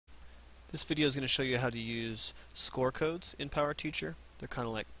This video is going to show you how to use score codes in PowerTeacher. They're kind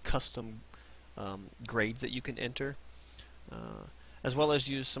of like custom grades that you can enter, as well as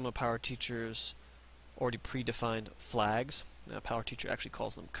use some of PowerTeacher's already predefined flags. Now, PowerTeacher actually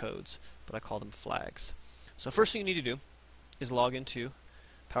calls them codes, but I call them flags. So first thing you need to do is log into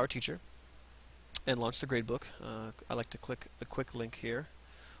PowerTeacher and launch the gradebook. I like to click the quick link here.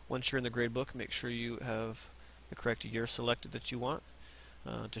 Once you're in the gradebook, make sure you have the correct year selected that you want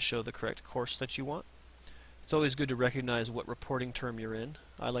to show the correct course that you want. It's always good to recognize what reporting term you're in.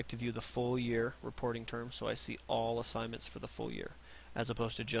 I like to view the full year reporting term, so I see all assignments for the full year, as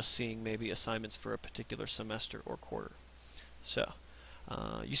opposed to just seeing maybe assignments for a particular semester or quarter. So,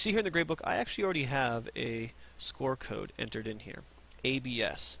 you see here in the gradebook, I actually already have a score code entered in here,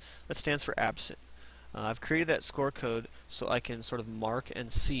 ABS. That stands for absent. I've created that score code so I can sort of mark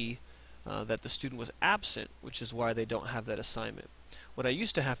and see that the student was absent, which is why they don't have that assignment. What I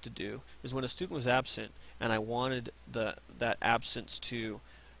used to have to do is when a student was absent and I wanted that absence to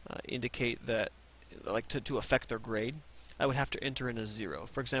indicate that, like to affect their grade, I would have to enter in a 0.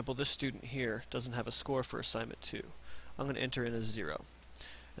 For example, this student here doesn't have a score for assignment 2. I'm going to enter in a 0.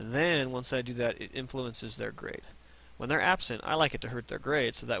 And then once I do that, it influences their grade. When they're absent, I like it to hurt their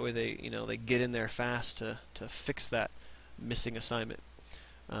grade, so that way they get in there fast to fix that missing assignment.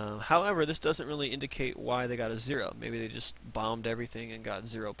 However, this doesn't really indicate why they got a 0. Maybe they just bombed everything and got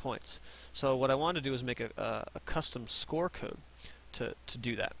 0 points. So what I want to do is make a custom score code to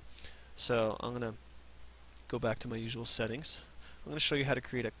do that. So I'm going to go back to my usual settings. I'm going to show you how to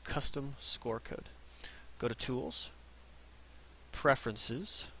create a custom score code. Go to Tools,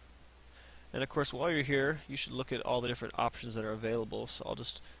 Preferences, and of course while you're here you should look at all the different options that are available. So I'll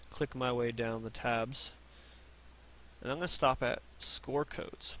just click my way down the tabs. And I'm going to stop at score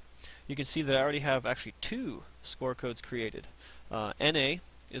codes. You can see that I already have actually 2 score codes created. NA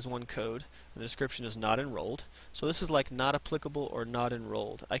is one code, and the description is not enrolled. So this is like not applicable or not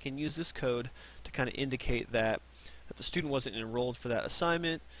enrolled. I can use this code to kind of indicate that the student wasn't enrolled for that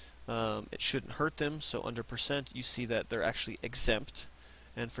assignment. It shouldn't hurt them, so under percent you see that they're actually exempt.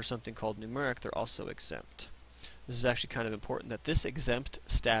 And for something called numeric, they're also exempt. This is actually kind of important that this exempt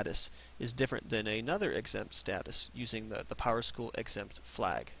status is different than another exempt status using the PowerSchool exempt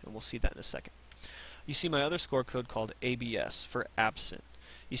flag, and we'll see that in a second. You see my other score code called ABS for absent.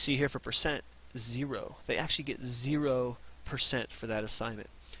 You see here for percent 0. They actually get 0% for that assignment.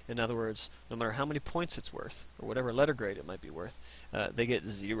 In other words, no matter how many points it's worth, or whatever letter grade it might be worth, they get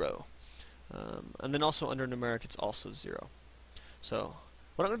 0. And then also under numeric, it's also 0. So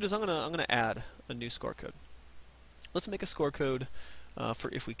what I'm going to do is I'm going to add a new score code. Let's make a score code for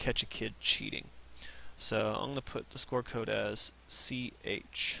if we catch a kid cheating. So I'm going to put the score code as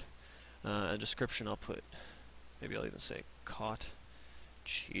CH. A description I'll put, maybe I'll even say caught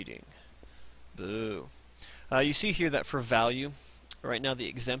cheating. Boo. You see here that for value, right now the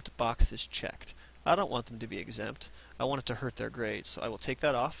exempt box is checked. I don't want them to be exempt. I want it to hurt their grade, so I will take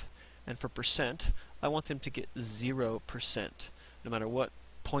that off. And for percent, I want them to get 0%. No matter what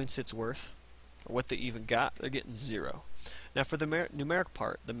points it's worth, or what they even got, they're getting 0. Now for the numeric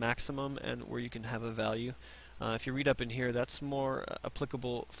part, the maximum and where you can have a value, if you read up in here, that's more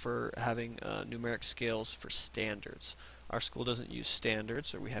applicable for having numeric scales for standards. Our school doesn't use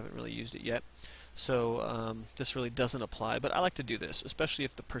standards, or we haven't really used it yet, so this really doesn't apply, but I like to do this, especially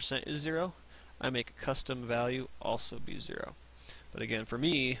if the percent is 0. I make a custom value also be 0. But again, for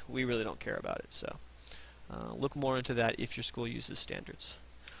me, we really don't care about it, so look more into that if your school uses standards.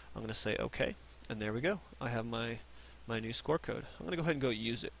 I'm going to say OK. And there we go. I have my new score code. I'm going to go ahead and go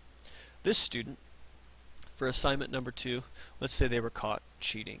use it. This student, for assignment number 2, let's say they were caught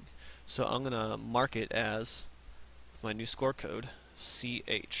cheating. So I'm going to mark it as, with my new score code,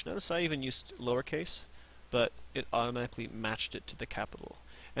 CH. Notice I even used lowercase, but it automatically matched it to the capital.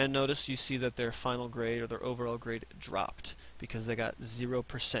 And notice you see that their final grade or their overall grade dropped because they got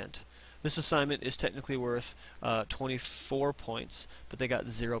 0%. This assignment is technically worth 24 points, but they got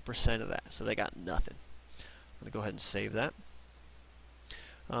 0% of that, so they got nothing. I'm going to go ahead and save that.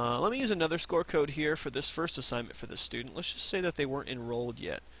 Let me use another score code here for this first assignment for this student. Let's just say that they weren't enrolled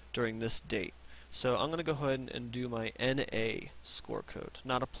yet during this date. So I'm going to go ahead and do my NA score code.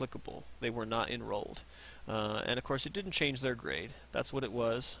 Not applicable. They were not enrolled. And of course it didn't change their grade. That's what it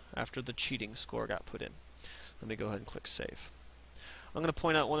was after the cheating score got put in. Let me go ahead and click Save. I'm going to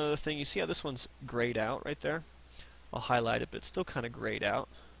point out one other thing. You see how this one's grayed out right there? I'll highlight it, but it's still kind of grayed out.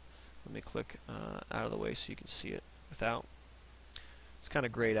 Let me click out of the way so you can see it without. It's kind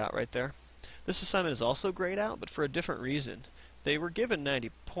of grayed out right there. This assignment is also grayed out, but for a different reason. They were given 90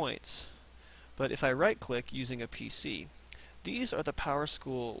 points, but if I right-click using a PC, These are the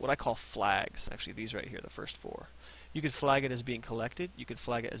PowerSchool, what I call flags. Actually, these right here, the first four. You could flag it as being collected, you could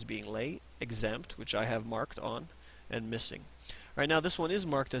flag it as being late, exempt, which I have marked on, and missing. Right now this one is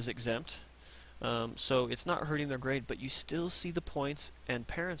marked as exempt, so it's not hurting their grade, but you still see the points, and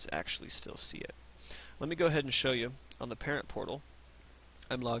parents actually still see it. Let me go ahead and show you on the parent portal.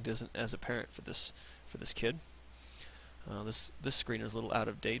 I'm logged as a parent for this kid. This screen is a little out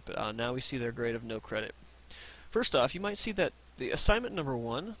of date, but now we see their grade of no credit. First off, you might see that the assignment number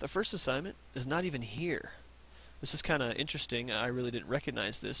 1, the first assignment, is not even here. This is kind of interesting. I really didn't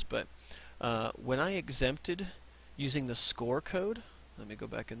recognize this, but when I exempted using the score code, let me go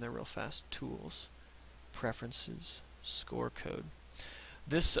back in there real fast. Tools, Preferences, Score Code.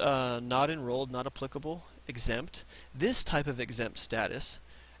 This not enrolled, not applicable, exempt. This type of exempt status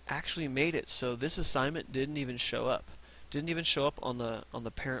actually made it so this assignment didn't even show up. Didn't even show up on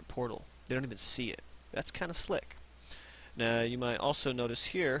the parent portal. They don't even see it. That's kind of slick. Now you might also notice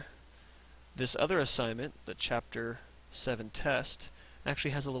here this other assignment, the Chapter 7 test,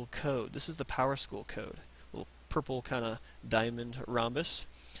 actually has a little code. This is the PowerSchool code. A little purple kind of diamond rhombus.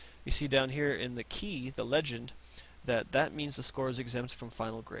 You see down here in the key, the legend, that means the score is exempt from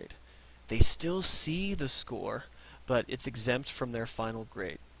final grade. They still see the score, but it's exempt from their final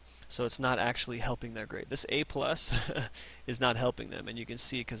grade. So it's not actually helping their grade. This A+ is not helping them, and you can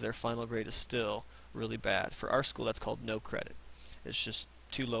see because their final grade is still really bad. For our school, that's called no credit. It's just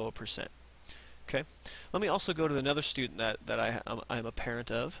too low a percent. Okay. Let me also go to another student that I'm a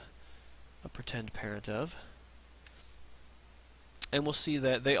parent of, a pretend parent of, and we'll see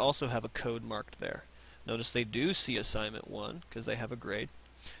that they also have a code marked there. Notice they do see assignment 1 because they have a grade.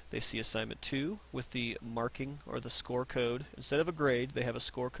 They see assignment 2 with the marking or the score code. Instead of a grade, they have a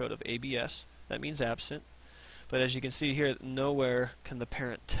score code of ABS. That means absent. But as you can see here, nowhere can the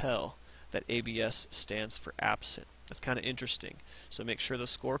parent tell that ABS stands for absent. That's kind of interesting. So make sure the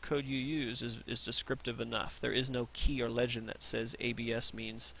score code you use is descriptive enough. There is no key or legend that says ABS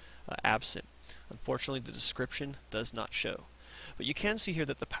means absent. Unfortunately, the description does not show. But you can see here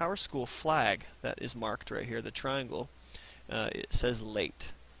that the PowerSchool flag that is marked right here, the triangle, it says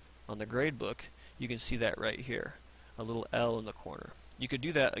late. On the gradebook, you can see that right here, a little L in the corner. You could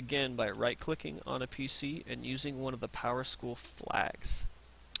do that again by right-clicking on a PC and using one of the PowerSchool flags.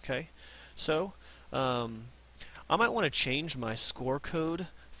 Okay, so I might want to change my score code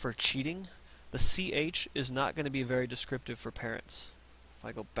for cheating. The CH is not going to be very descriptive for parents. If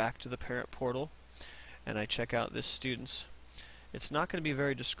I go back to the parent portal and I check out this student's, it's not going to be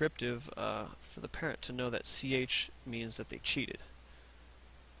very descriptive for the parent to know that CH means that they cheated.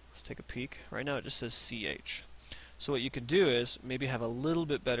 Let's take a peek. Right now it just says CH. So what you can do is maybe have a little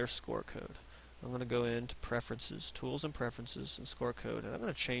bit better score code. I'm going to go into Preferences, Tools and Preferences, and Score Code, and I'm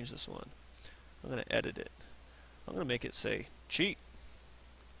going to change this one. I'm going to edit it. I'm going to make it say cheat.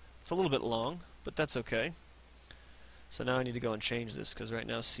 It's a little bit long, but that's okay. So now I need to go and change this because right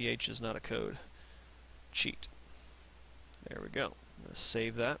now CH is not a code. Cheat. There we go. I'm going to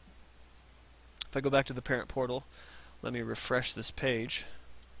save that. If I go back to the parent portal, let me refresh this page.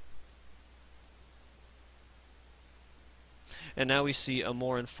 And now we see a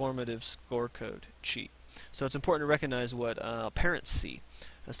more informative score code, cheat. So it's important to recognize what parents see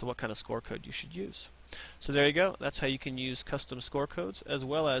as to what kind of score code you should use. So there you go. That's how you can use custom score codes as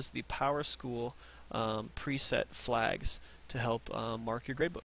well as the PowerSchool preset flags to help mark your gradebook.